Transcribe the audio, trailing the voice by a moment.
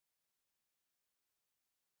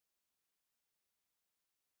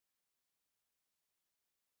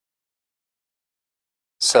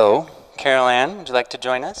So, Carole Ann, would you like to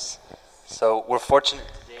join us? So, we're fortunate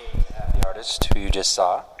today to have the artist who you just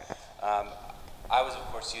saw. I was, of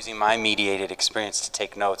course, using my mediated experience to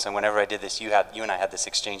take notes, and whenever I did this, you and I had this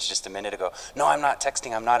exchange just a minute ago. No, I'm not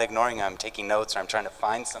texting, I'm not ignoring you, I'm taking notes, or I'm trying to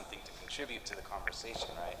find something to contribute to the conversation,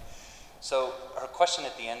 right? So, her question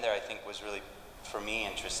at the end there, I think, was really, for me,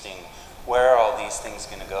 interesting. Where are all these things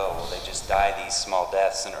going to go? Will they just die these small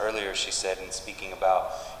deaths? And earlier she said, in speaking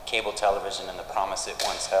about cable television and the promise it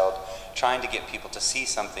once held, trying to get people to see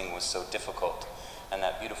something was so difficult. And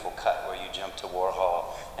that beautiful cut where you jump to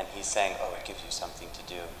Warhol and he's saying, oh, it gives you something to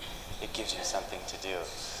do. It gives you something to do.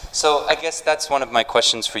 So I guess that's one of my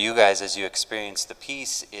questions for you guys as you experience the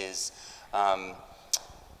piece is,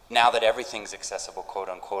 now that everything's accessible, quote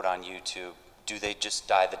unquote, on YouTube, do they just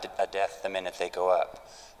die a death the minute they go up?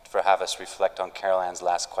 For have us reflect on Carole Ann's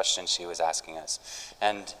last question she was asking us.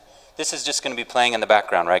 And this is just going to be playing in the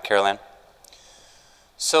background, right, Carole Ann?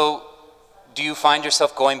 So, do you find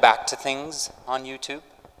yourself going back to things on YouTube?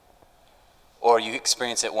 Or you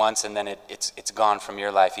experience it once and then it's gone from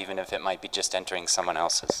your life, even if it might be just entering someone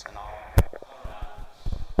else's?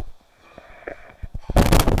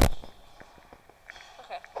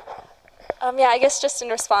 Yeah, I guess just in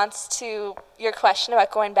response to your question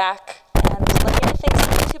about going back and looking at things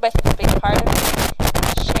on YouTube, I think a big part of it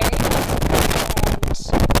is sharing.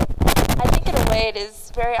 And I think in a way it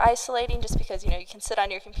is very isolating just because, you can sit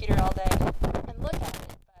on your computer all day and look at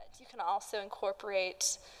it, but you can also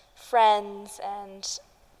incorporate friends and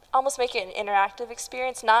almost make it an interactive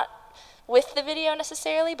experience, not with the video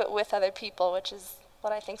necessarily, but with other people, which is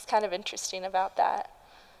what I think is kind of interesting about that.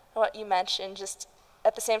 What you mentioned, just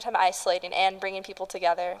at the same time isolating and bringing people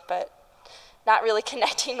together, but not really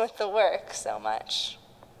connecting with the work so much.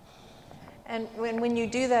 And when you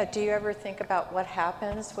do that, do you ever think about what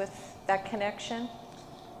happens with that connection?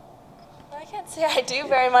 I can't say I do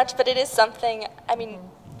very much, but it is something,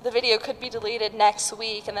 the video could be deleted next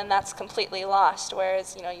week and then that's completely lost,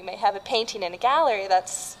 whereas, you may have a painting in a gallery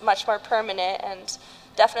that's much more permanent and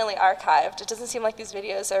definitely archived. It doesn't seem like these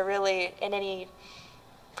videos are really in any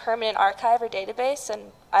permanent archive or database, and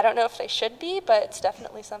I don't know if they should be, but it's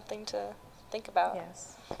definitely something to think about.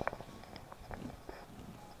 Yes.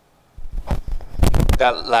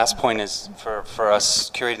 That last point is, for us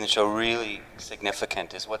curating the show, really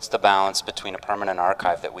significant, is what's the balance between a permanent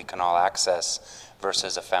archive that we can all access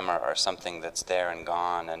versus ephemera or something that's there and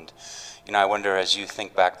gone. And I wonder, as you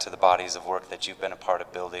think back to the bodies of work that you've been a part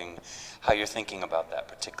of building, how you're thinking about that,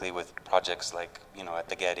 particularly with projects like, at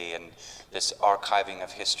the Getty and this archiving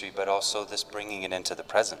of history, but also this bringing it into the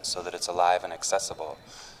present so that it's alive and accessible.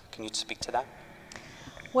 Can you speak to that?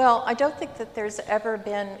 Well, I don't think that there's ever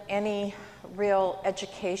been any real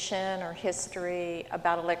education or history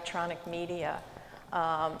about electronic media.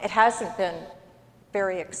 It hasn't been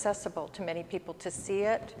very accessible to many people to see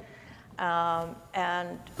it.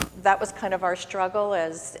 And that was kind of our struggle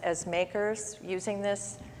as makers using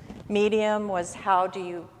this medium, was how do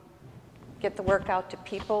you get the work out to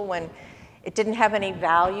people when it didn't have any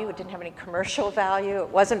value, it didn't have any commercial value, it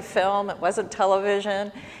wasn't film, it wasn't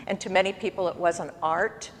television, and to many people it wasn't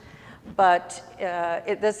art. But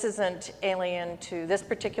this isn't alien to this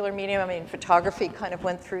particular medium. Photography kind of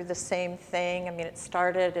went through the same thing. It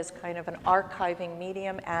started as kind of an archiving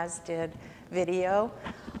medium, as did video,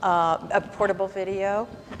 a portable video.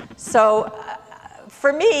 So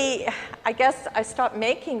for me, I guess I stopped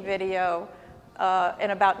making video in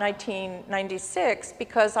about 1996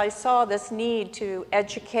 because I saw this need to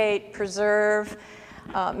educate, preserve,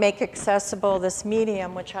 make accessible this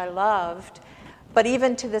medium, which I loved. But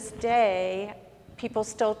even to this day, people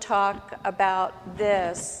still talk about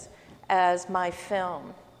this as my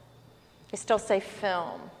film. They still say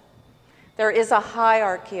film. There is a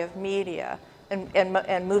hierarchy of media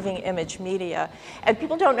and moving image media, and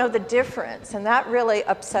people don't know the difference, and that really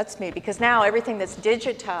upsets me because now everything that's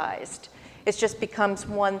digitized, it just becomes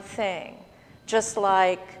one thing, just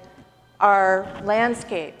like our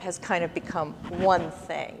landscape has kind of become one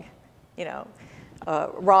thing.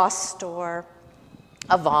 Ross store,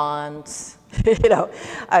 Avon's, a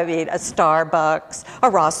Starbucks, a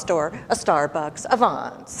Ross store, a Starbucks,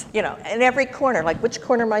 Avon's, in every corner, like which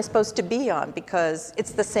corner am I supposed to be on because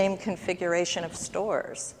it's the same configuration of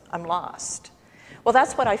stores. I'm lost. Well,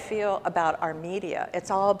 that's what I feel about our media.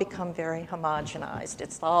 It's all become very homogenized.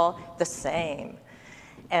 It's all the same.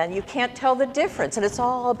 And you can't tell the difference, and it's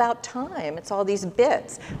all about time. It's all these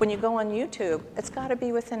bits. When you go on YouTube, it's got to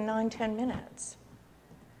be within 9–10 minutes.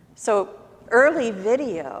 So early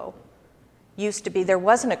video used to be, there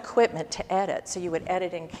wasn't equipment to edit, so you would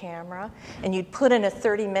edit in camera, and you'd put in a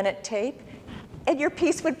 30-minute tape, and your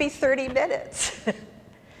piece would be 30 minutes.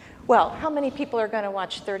 Well, how many people are going to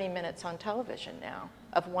watch 30 minutes on television now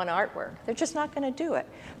of one artwork? They're just not going to do it.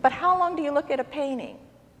 But how long do you look at a painting?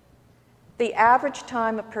 The average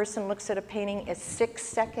time a person looks at a painting is 6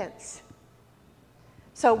 seconds.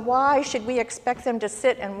 So why should we expect them to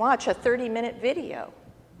sit and watch a 30-minute video?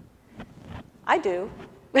 I do.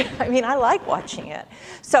 I mean, I like watching it.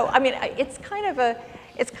 So, I mean, it's kind of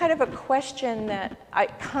a question that I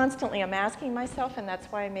constantly am asking myself, and that's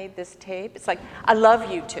why I made this tape. It's like, I love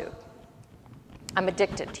YouTube. I'm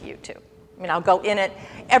addicted to YouTube. I mean, I'll go in it.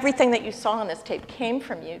 Everything that you saw on this tape came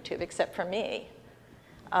from YouTube, except for me.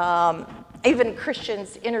 Even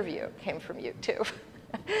Christian's interview came from YouTube.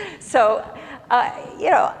 So, you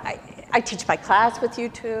know, I teach my class with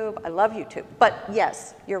YouTube. I love YouTube. But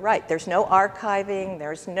yes, you're right. There's no archiving.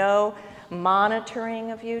 There's no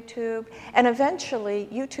monitoring of YouTube. And eventually,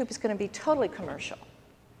 YouTube is going to be totally commercial,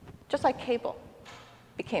 just like cable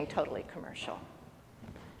became totally commercial.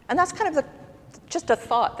 And that's kind of just a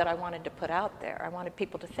thought that I wanted to put out there. I wanted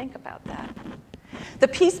people to think about that. The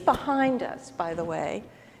piece behind us, by the way,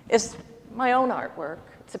 is my own artwork.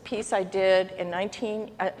 It's a piece I did in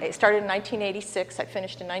it started in 1986. I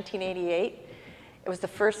finished in 1988. It was the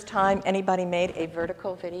first time anybody made a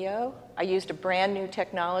vertical video. I used a brand new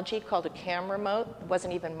technology called a camera remote. It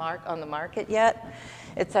wasn't even on the market yet.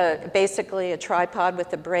 It's basically a tripod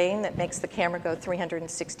with a brain that makes the camera go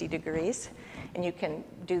 360 degrees, and you can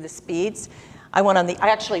do the speeds. I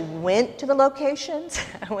actually went to the locations.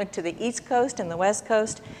 I went to the East Coast and the West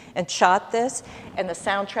Coast and shot this, and the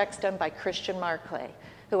soundtrack's done by Christian Marclay,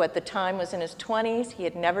 who at the time was in his 20s. He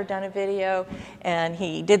had never done a video, and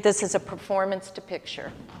he did this as a performance to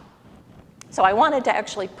picture. So I wanted to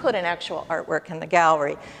actually put an actual artwork in the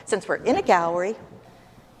gallery, since we're in a gallery,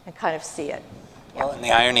 and kind of see it. Well, and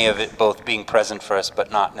the irony of it both being present for us,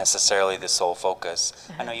 but not necessarily the sole focus.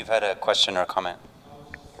 I know you've had a question or a comment.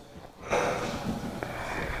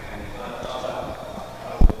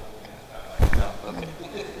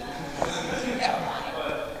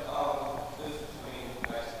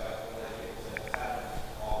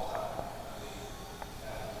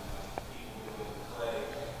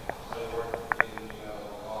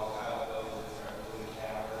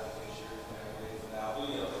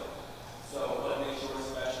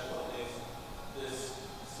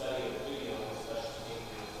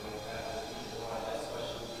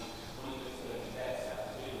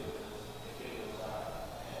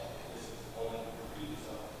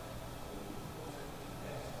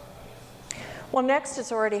 Well, next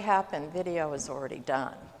has already happened. Video is already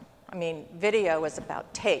done. I mean, video is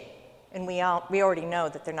about tape, and we already know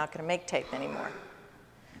that they're not going to make tape anymore.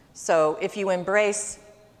 So if you embrace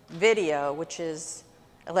video, which is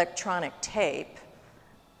electronic tape,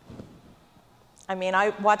 I mean, I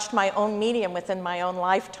watched my own medium within my own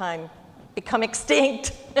lifetime become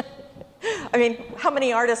extinct. I mean, how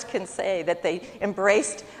many artists can say that they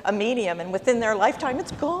embraced a medium and within their lifetime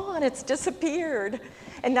it's gone, it's disappeared?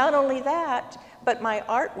 And not only that, but my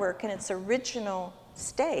artwork in its original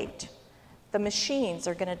state, the machines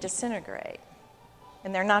are going to disintegrate,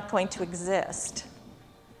 and they're not going to exist.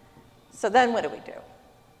 So then what do we do?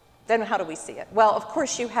 Then how do we see it? Well, of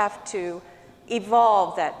course, you have to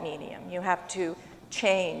evolve that medium. You have to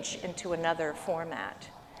change into another format.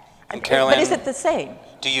 And Carole, but is it the same?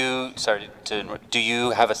 Do you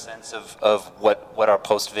have a sense of what our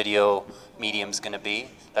post-video medium's going to be?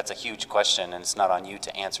 That's a huge question, and it's not on you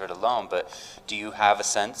to answer it alone, but do you have a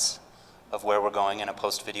sense of where we're going in a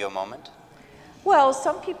post-video moment? Well,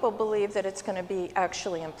 some people believe that it's going to be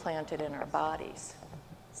actually implanted in our bodies.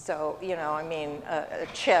 So, you know, I mean, a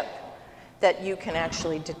chip that you can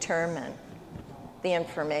actually determine the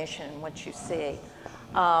information, what you see.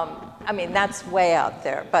 I mean, that's way out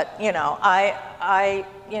there. But, you know, I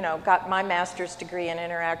got my master's degree in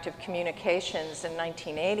interactive communications in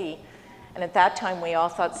 1980. And at that time, we all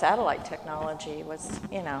thought satellite technology was,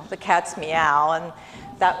 you know, the cat's meow, and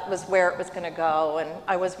that was where it was going to go. And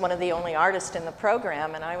I was one of the only artists in the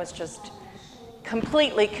program, and I was just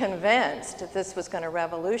completely convinced that this was going to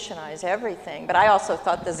revolutionize everything. But I also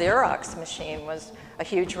thought the Xerox machine was a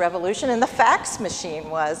huge revolution, and the fax machine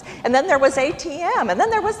was. And then there was ATM, and then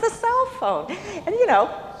there was the cell phone. And, you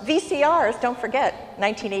know, VCRs, don't forget,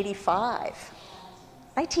 1985.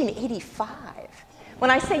 1985. When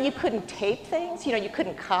I say you couldn't tape things, you know, you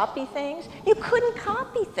couldn't copy things, you couldn't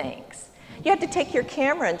copy things. You had to take your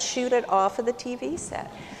camera and shoot it off of the TV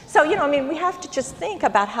set. So, you know, I mean, we have to just think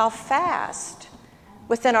about how fast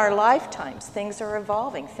within our lifetimes things are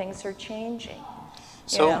evolving, things are changing.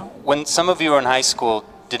 So when some of you were in high school,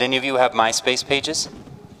 did any of you have MySpace pages?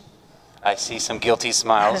 I see some guilty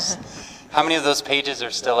smiles. How many of those pages are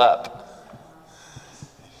still up?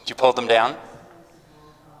 you pull them down?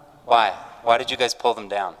 Why? Why did you guys pull them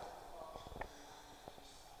down?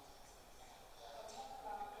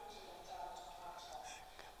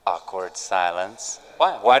 Awkward silence.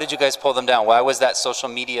 Why? Why did you guys pull them down? Why was that social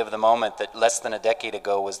media of the moment that less than a decade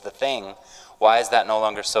ago was the thing? Why is that no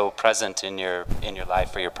longer so present in your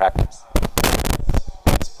life or your practice?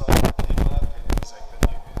 Facebook came up and it was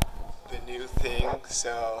like the new thing.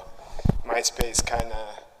 So MySpace kind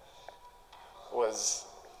of was,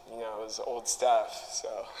 you know, it was old stuff.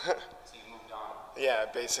 So You moved on. yeah,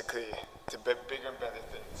 basically to bigger and better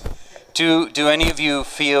things. Do any of you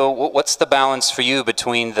feel, what's the balance for you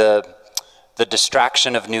between the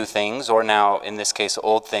distraction of new things, or now in this case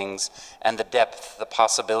old things, and the depth, the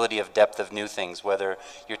possibility of depth of new things, whether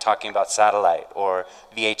you're talking about satellite or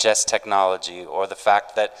VHS technology, or the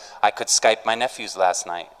fact that I could Skype my nephews last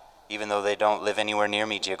night, even though they don't live anywhere near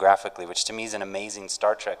me geographically, which to me is an amazing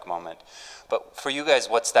Star Trek moment. But for you guys,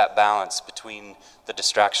 what's that balance between the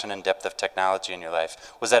distraction and depth of technology in your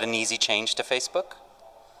life? Was that an easy change to Facebook?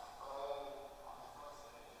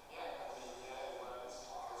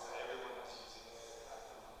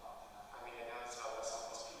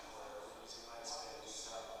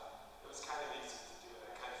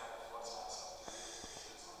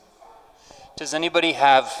 Does anybody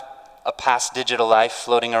have a past digital life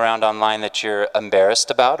floating around online that you're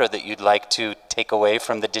embarrassed about or that you'd like to take away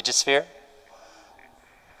from the digisphere?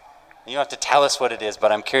 You don't have to tell us what it is,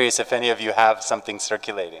 but I'm curious if any of you have something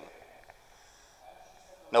circulating.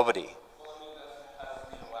 Nobody?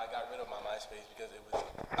 I got rid of my MySpace because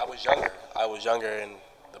I was younger and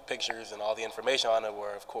the pictures and all the information on it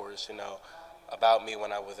were, of course, you know, about me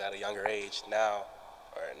when I was at a younger age. Now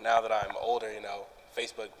that I'm older, you know,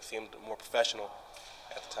 Facebook seemed more professional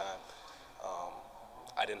at the time.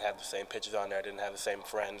 I didn't have the same pictures on there. I didn't have the same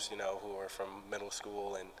friends, you know, who were from middle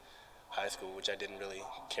school and high school, which I didn't really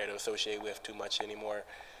care to associate with too much anymore.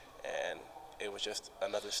 And it was just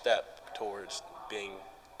another step towards being,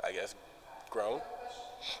 I guess, grown.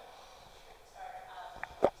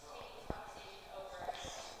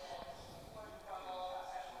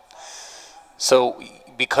 So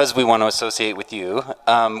because we want to associate with you,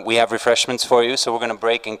 we have refreshments for you, so we're going to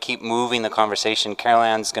break and keep moving the conversation. Carole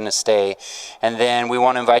Ann's going to stay, and then we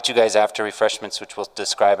want to invite you guys after refreshments, which we'll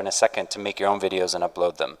describe in a second, to make your own videos and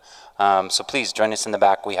upload them. So please join us in the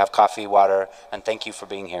back. We have coffee, water, and thank you for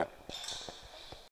being here.